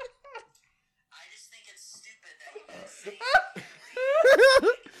 I just think it's stupid that you guys say I can't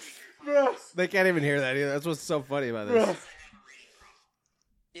read. Bro, They can't even hear that either. That's what's so funny about this. I have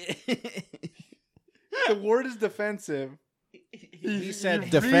a reading problem. the word is defensive. He said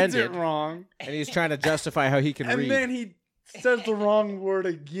reads it defended, wrong, and he's trying to justify how he can and read. then he says the wrong word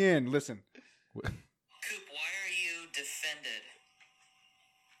again. Listen. Coop, why are you defended?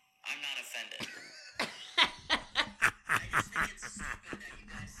 I'm not offended. I just think it's stupid that you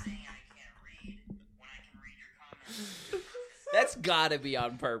guys saying I can't read when I can read your comments. That's gotta be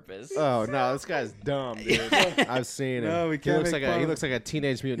on purpose. Oh no, this guy's dumb, dude. I've seen him. No, we he can't looks make like fun he of- looks like a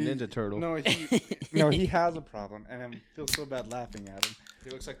teenage mutant ninja turtle. No, he has a problem, and I feel so bad laughing at him. He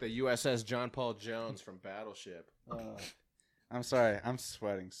looks like the USS John Paul Jones from Battleship. I'm sorry, I'm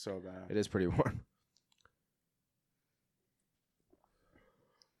sweating so bad. It is pretty warm.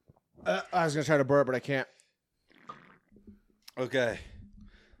 I was gonna try to burp, but I can't. Okay,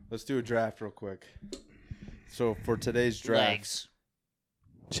 let's do a draft real quick. So for today's draft, Legs.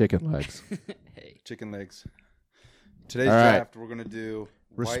 Chicken legs. Hey. chicken legs. Today's All right. draft, we're gonna do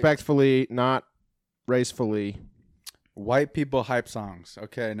Respectfully, not racefully. White people hype songs.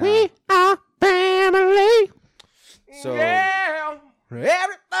 Okay, now. We are family. So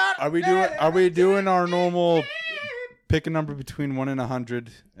Everybody. are we doing our normal pick a number between 1 and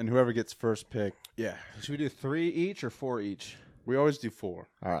 100 and whoever gets first pick? Yeah. Should we do 3 each or 4 each? We always do 4.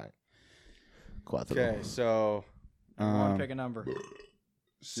 All right. Okay, so Everyone pick a number.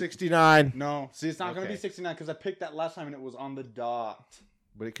 69. no, see, it's not going to be Okay. 69 because I picked that last time and it was on the dot.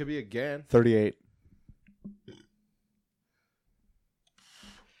 But it could be again. 38.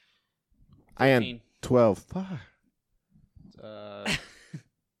 I am 15. 12. Fuck.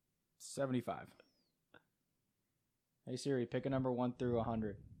 75. Hey Siri, pick a number 1 through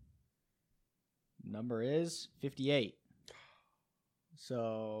 100. Number is 58.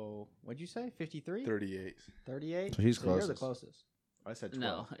 So, what'd you say? 53? 38. 38? So he's You're the closest. closest. I said 12.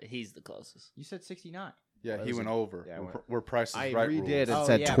 No, he's the closest. You said 69. Yeah, That he was went a- over. yeah, I went- We're Price is I Right redid rules. it. Oh,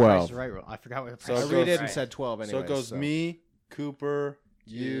 said yeah, 12. Price is Right rule. I forgot what So I it Price is goes- redid Right. and said 12 So anyway. it goes me, Cooper,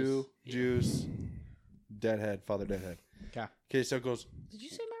 you, Juice. Juice, Deadhead, Father Deadhead. Okay. Okay, so it goes, Did you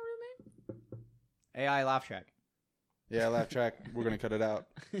say my real name? AI laugh track. yeah, laugh track. We're going to cut it out.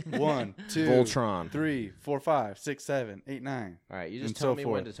 1, 2, Voltron. 3, 4, 5, 6, 7, 8, 9. All right, you and just tell so me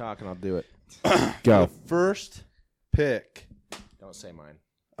forth. when to talk and I'll do it. The Go. first pick Don't say mine.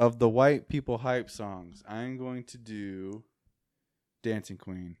 of the white people hype songs, I'm going to do Dancing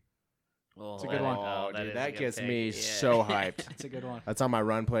Queen. Oh, a good one. Oh, that dude, is a that good gets pick. me Yeah. so hyped. That's a good one. That's on my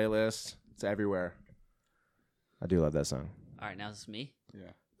run playlist. It's everywhere. I do love that song. All right, now it's me. Yeah.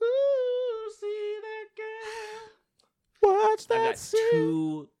 Ooh, see that girl. Watch I've that got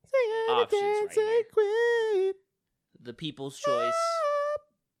 2 options right here. The People's Choice.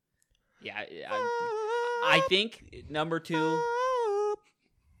 Yeah, I think number 2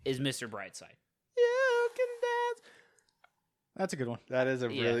 is Mr. Brightside. You can dance. That's a good one. That is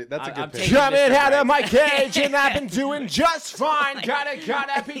a Yeah, really, that's a I'm good pick. taking- Coming Mr. out of my Bright. cage and I've been doing just fine.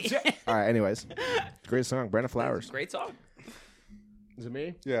 Gotta be. All right. Anyways, great song, Brandon Flowers. Great song. Is it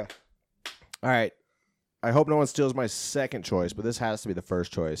me? Yeah. All right. I hope no one steals my second choice, but this has to be the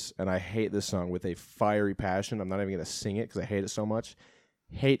first choice. And I hate this song with a fiery passion. I'm not even going to sing it because I hate it so much.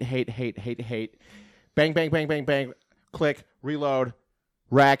 Hate. Bang, bang, bang, bang, bang. Click, reload,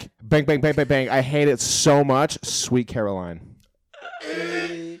 rack, bang, bang, bang, bang, bang. I hate it so much. Sweet Caroline.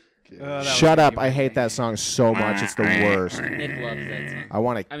 Shut up. I hate that song so much. It's the worst. Nick loves that song. I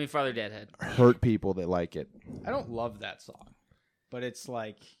want I mean, Father Deadhead. to hurt people that like it. I don't love that song, but it's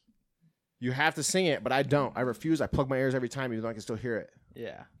like, You have to sing it, but I don't. I refuse. I plug my ears every time, even though I can still hear it.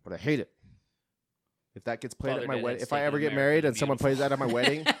 yeah. But I hate it. If that gets played Father at my Deadhead's wedding, if I taking ever get America married the and someone Beautiful. plays that at my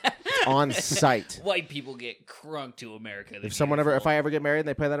wedding, on site. White people get crunk to America. the If I Beautiful. ever get married and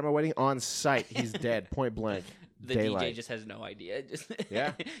they play that at my wedding, on site, he's dead, point blank, The daylight. DJ just has no idea. Just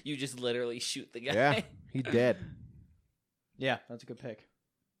Yeah. you just literally shoot the guy. Yeah, he dead. Yeah, that's a good pick.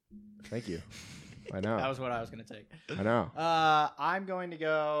 Thank you. I That know. was what I was going to take. I know. I'm going to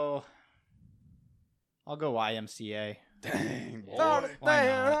go. I'll go YMCA. Dang. Why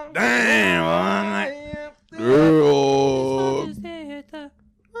not? Damn.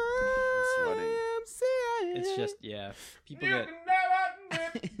 It's just people get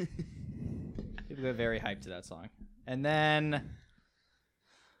people get very hyped to that song. And then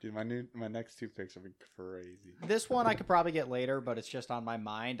Dude, my next 2 picks have been crazy. this one I could probably get later, but it's just on my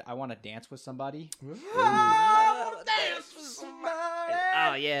mind. I want to dance with somebody. Oh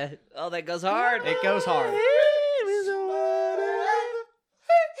yeah. Oh, that goes hard. It goes hard.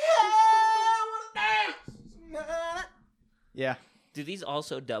 Yeah. Do these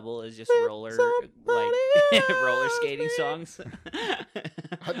also double as just roller roller skating songs?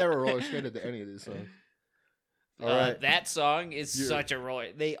 I've never roller skated to any of these songs. That song is such a roller.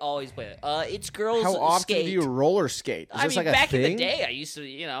 They always play it. It's girls. How often skate. do you roller skate? Is I this mean, like a back thing? in the day, I used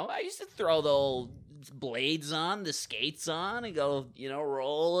to throw the old blades on, the skates on, and go,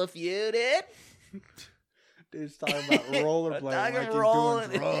 roll if you did. Dude's talking about rollerblading like he's rolling.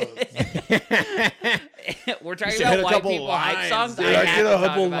 doing drugs. We're talking should hit about a white couple people hype lines, songs. dude. I I have get to a talk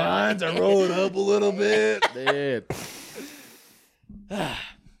couple about lines, it. I roll it up a little bit. Dude.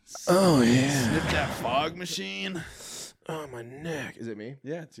 Oh yeah. Snip that fog machine. Oh my neck. Is it me?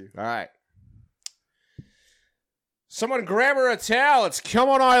 Yeah, it's you. All right. Someone grab her a towel. It's Come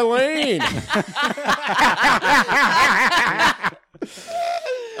On Eileen.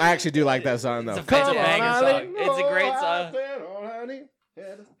 I actually do like that song, though. It's a banger song. It's a great song.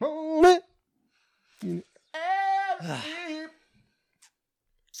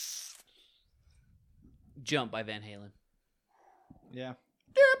 Jump by Van Halen. Yeah.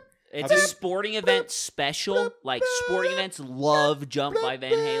 It's a sporting event special. Like, sporting events love Jump by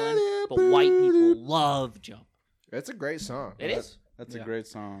Van Halen, but white people love Jump. It's a great song. It is. That's Yeah. a great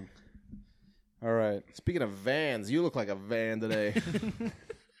song. All right. Speaking of vans, you look like a van today.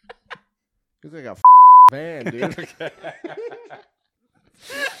 You look like a van, dude.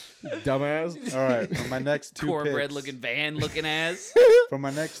 Dumbass. All right. For my next two Cornbread picks. looking van looking ass. For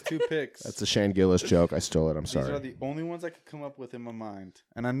my next two picks. That's a Shane Gillis joke. I stole it. I'm These are sorry. the only ones I could come up with in my mind.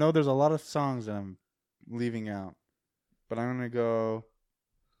 And I know there's a lot of songs that I'm leaving out. But I'm going to go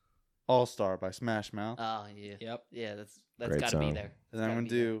All Star by Smash Mouth. Oh yeah. Yep. Yeah, that's Great got to be song. there. and I'm going to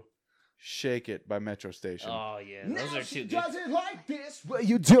do Shake It by Metro Station. Oh yeah, those are two good. it like this. Well,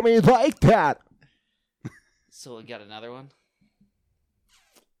 you do me like that. So we got another one.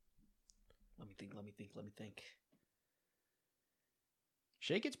 Let me think.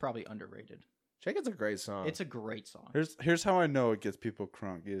 Shake It's probably underrated. Shake It's a great song. It's a great song. Here's how I know it gets people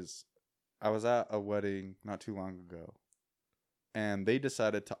crunk is I was at a wedding not too long ago, and they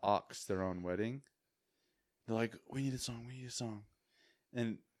decided to aux their own wedding. They're like, we need a song.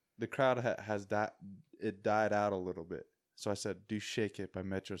 And the crowd has died out a little bit. So I said, do Shake It by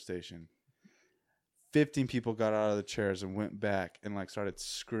Metro Station. 15 people got out of the chairs and went back and like started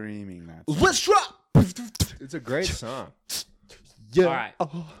screaming that song. Let's drop. It's a great song. All right,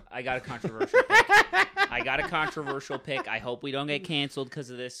 I got a controversial pick. I hope we don't get canceled because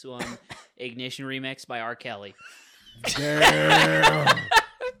of this one. Ignition remix by R. Kelly. Damn.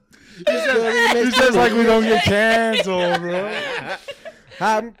 He says like we don't get canceled, bro.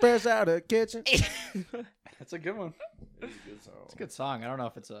 I'm fresh out of the kitchen. That's a good one. It's a good song. I don't know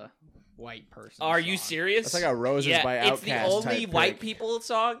if it's a white person. Are you song. serious? That's like a Roses by It's the Outkast only type white pick. people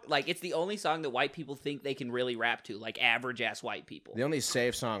song. Like it's the only song that white people think they can really rap to. Like average ass white people. The only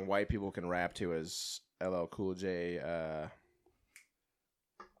safe song white people can rap to is LL Cool J.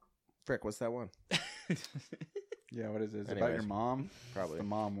 Frick, what's that one? Yeah, what is it? Is it about Anyways. your mom? Probably. The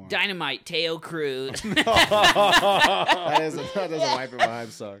mom one. Dynamite, Teo Cruz. that is a white people hype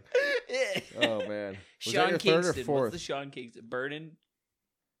song. Oh man. Was that Sean your third or Kingston. fourth? What's the Sean Kingston? Burning?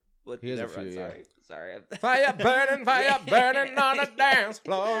 What? He has a never mind, few, yeah. Sorry. Fire burning on the dance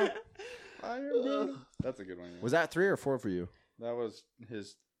floor. That's a good one. Yeah. Was that 3 or 4 for you? That was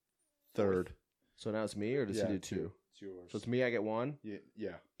his third. So now it's me, or does he do 2? It's yours. So it's me, I get 1? Yeah.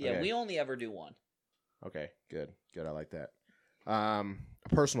 Yeah, Okay. we only ever do one. Okay, good. I like that. A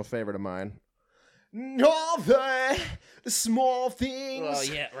personal favorite of mine. All the small things. Oh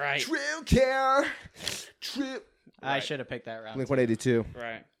yeah, right. True care. True. I should have picked that round. Blink 182.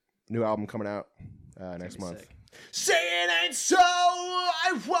 Right. New album coming out next Gonna be month. sick. Say it ain't so,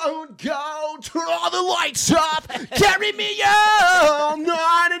 I won't go. Turn all the lights off. Carry me on. No.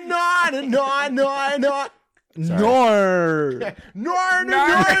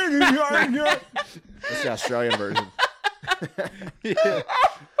 That's the Australian version.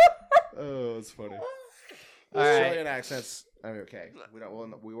 Oh, it's funny. Australian accents. I mean, okay,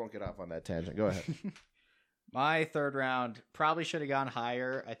 we won't get off on that tangent. Go ahead. My third round probably should have gone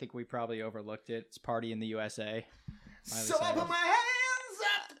higher. I think we probably overlooked it. It's Party in the USA. Miley So I Cyrus. put my hands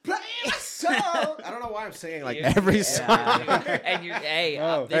up to play my song. I don't know why I'm singing like Yeah. every song. And you're hey,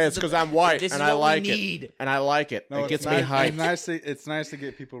 Oh. this Hey, is it's the- because I'm white this and is I what like we it. need. And I like it. It gets me hyped. It's nice to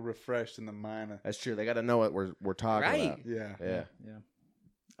get people refreshed in the mind. That's true. They got to know what we're talking Right. about. Yeah. Yeah.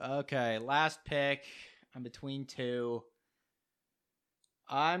 Okay, last pick. I'm between two.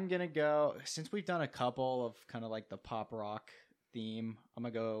 I'm going to go, since we've done a couple of kind of like the pop rock theme, I'm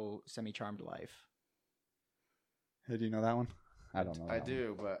going to go Semi-Charmed Life. Hey, do you know that one? I don't know. I that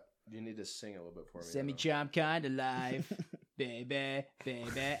do, but you need to sing a little bit for me. Semi-Charmed kind of life. Baby,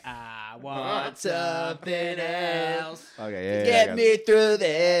 I want something else. Okay, yeah. Get me through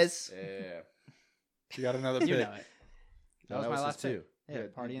this. Yeah. You got another You pick. know it. No, That was my his last pick. two. Yeah, Yeah,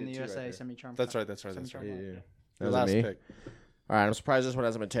 Party you in the did two right USA, there. Semi-Charmed. That's right. That's right. Semi-Charmed Yeah, Life. yeah. The That was last me. pick. All right, I'm surprised this one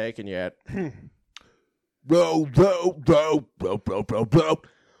hasn't been taken yet. Row.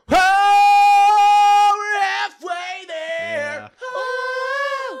 Oh, we're halfway there. Yeah.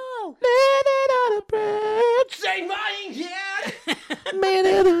 Oh, living on a bridge. Say mine yet.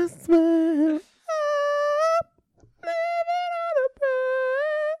 Minute I swear. Oh, living on a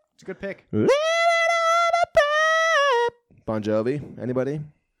bridge. It's a good pick. Living on a bridge. Bon Jovi. Anybody?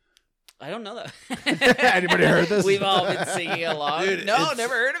 I don't know that. Anybody heard this? We've all been singing along. Dude, no, it's-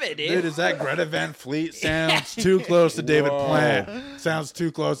 never heard of it, dude. Dude, is that Greta Van Fleet? Sounds too close to David Whoa. Plant. Sounds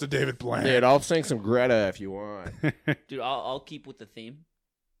too close to David Plant. Dude, I'll sing some Greta if you want. Dude, I'll keep with the theme.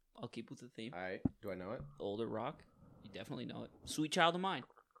 All right. Do I know it? Older rock. You definitely know it. Sweet Child of Mine.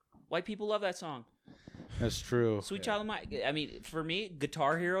 White people love that song. That's true. Sweet Child of Mine. I mean, for me,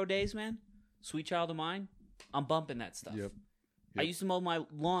 Guitar Hero days, man. Sweet Child of Mine. I'm bumping that stuff. Yep. I used to mow my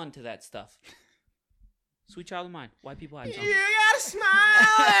lawn to that stuff. Sweet Child of Mine. White people hype song. You got a smile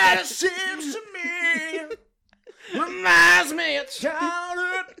that it seems to me reminds me of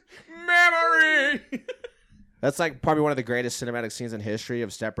childhood memory. That's like probably one of the greatest cinematic scenes in history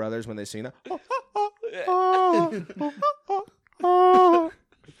of Step Brothers when they sing that.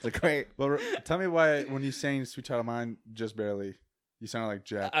 It's a great. Well, tell me why when you sang "Sweet Child of Mine" just barely, you sounded like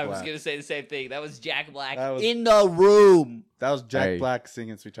Jack Black. I was going to say the same thing. That was Jack Black was- in the room. That was Jack Hey. Black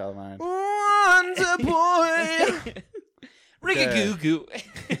singing "Sweet Child of Mine." Wonder boy. Rig-a-goo-goo.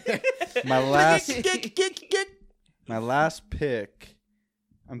 My last pick.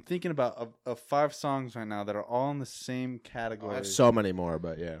 I'm thinking about of 5 songs right now that are all in the same I category, have so many more,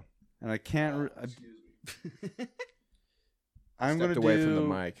 but yeah. and I can't. I'm Stepped gonna away do. from the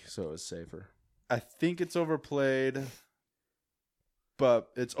mic, so it was safer. I think it's overplayed, but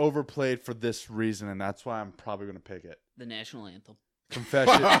it's overplayed for this reason, and that's why I'm probably gonna pick it. The national anthem.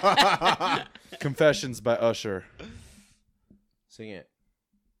 Confessions by Usher. Sing it.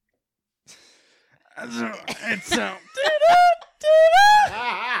 I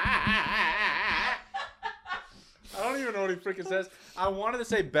don't even know what he freaking says. I wanted to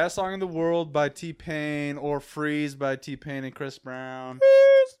say "Best Song in the World" by T-Pain or "Freeze" by T-Pain and Chris Brown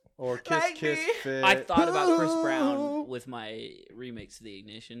or "Kiss Kiss Fit." I thought about Chris Brown with my remix to the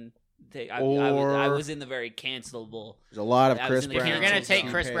Ignition. I was in the very cancelable. There's a lot of I was Chris in the Brown. If you're gonna Cancel take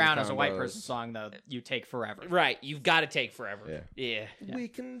song. Chris T-Pain Brown as a white combos. person song, though, you take forever. Right, you've got to take forever. Yeah. Yeah. We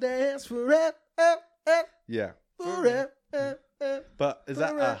can dance forever. Yeah, Forever. but is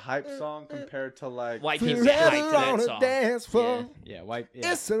that a hype song compared to like? White people get hyped to on that a song. dance floor. Yeah, white.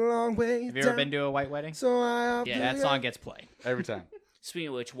 Yeah. It's a long way. Have you ever been to a white wedding? So I Yeah, That song gets played. Every time. Speaking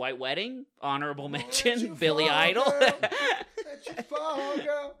of which, White Wedding, honorable mention, Billy Idol.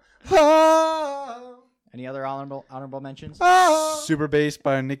 Oh, Any other honorable mentions? oh. Super Bass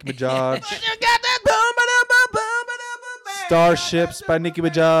by Nicki Minaj. You got that boom, ba-dum, Starships by Nicki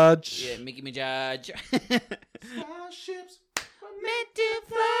Minaj. Yeah, Mickey Minaj. Starships Meant to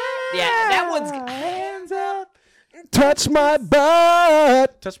fly. Yeah, that one's. hands up. Touch my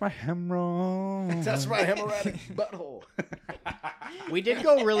butt. Touch my hemorrhoid. Touch my hemorrhagic butthole. We did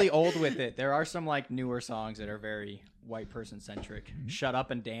go really old with it. There are some like newer songs that are very white person centric. Shut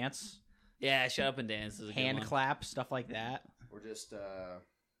Up and Dance, Yeah, Shut Up and Dance is a good Hand one. Clap, stuff like that. Or just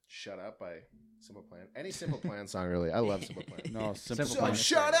Shut Up by Simple Plan. Any Simple Plan song, really. I love Simple Plan. No, Simple Simple Plan. Plan.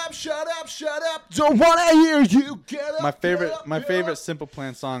 Shut up, shut up, shut up. Don't want to hear you. Get up. My favorite, get up, my get favorite up. Simple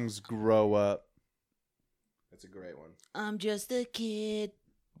Plan songs "Grow Up." That's a great one. I'm just a kid.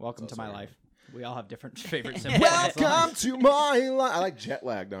 Welcome to also my good. life. We all have different favorite Simple Plan songs. Welcome to my life. I like Jet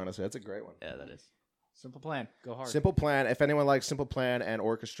Lagged, honestly. That's a great one. Yeah, that is. Simple Plan, go hard. Simple Plan. If anyone likes Simple Plan and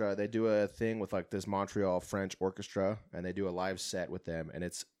orchestra, they do a thing with like this Montreal French orchestra, and they do a live set with them, and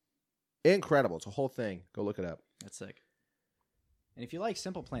it's incredible. It's a whole thing. Go look it up. That's sick. And if you like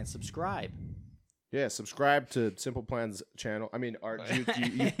Simple Plan, subscribe. Yeah, subscribe to Simple Plan's channel. I mean, our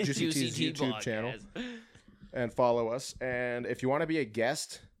Juicy T's YouTube channel, and follow us. And if you want to be a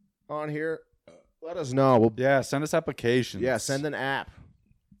guest on here, let us know. We'll Yeah, send us applications. send an app.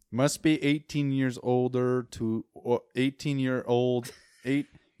 Must be 18 years older to or 18-year-old. You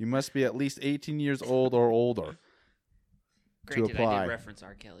must be at least 18 years old or older. Granted, I apply. did reference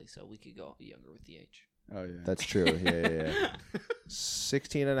R. Kelly, so we could go younger with the age. Oh yeah. That's true. Yeah.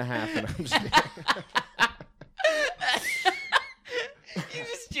 16 and a half. And I'm just You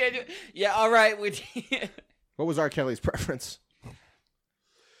just genuine. Yeah, all right. With What was R. Kelly's preference?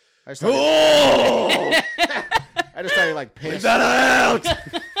 I just thought he like pissed. that out.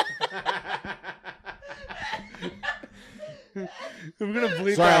 I'm gonna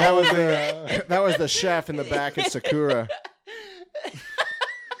bleep Sorry, that that whole was thing. that was the chef in the back at Sakura.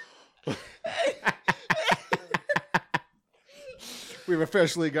 We've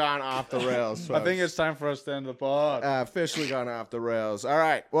officially gone off the rails. I think it's time for us to end the pod. officially gone off the rails. All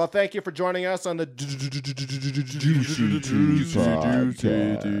right. Well, thank you for joining us on the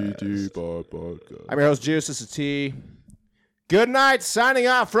I'm your host, Juice. This is T. Good night. Signing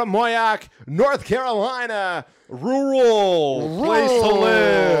off from Moyock, North Carolina. Rural place to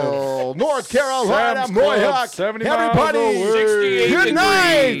live. North Carolina, Sam's Club, Moyock. 70 miles Everybody, away. 68 good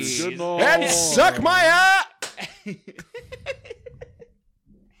night. degrees. Good night. And suck my ass.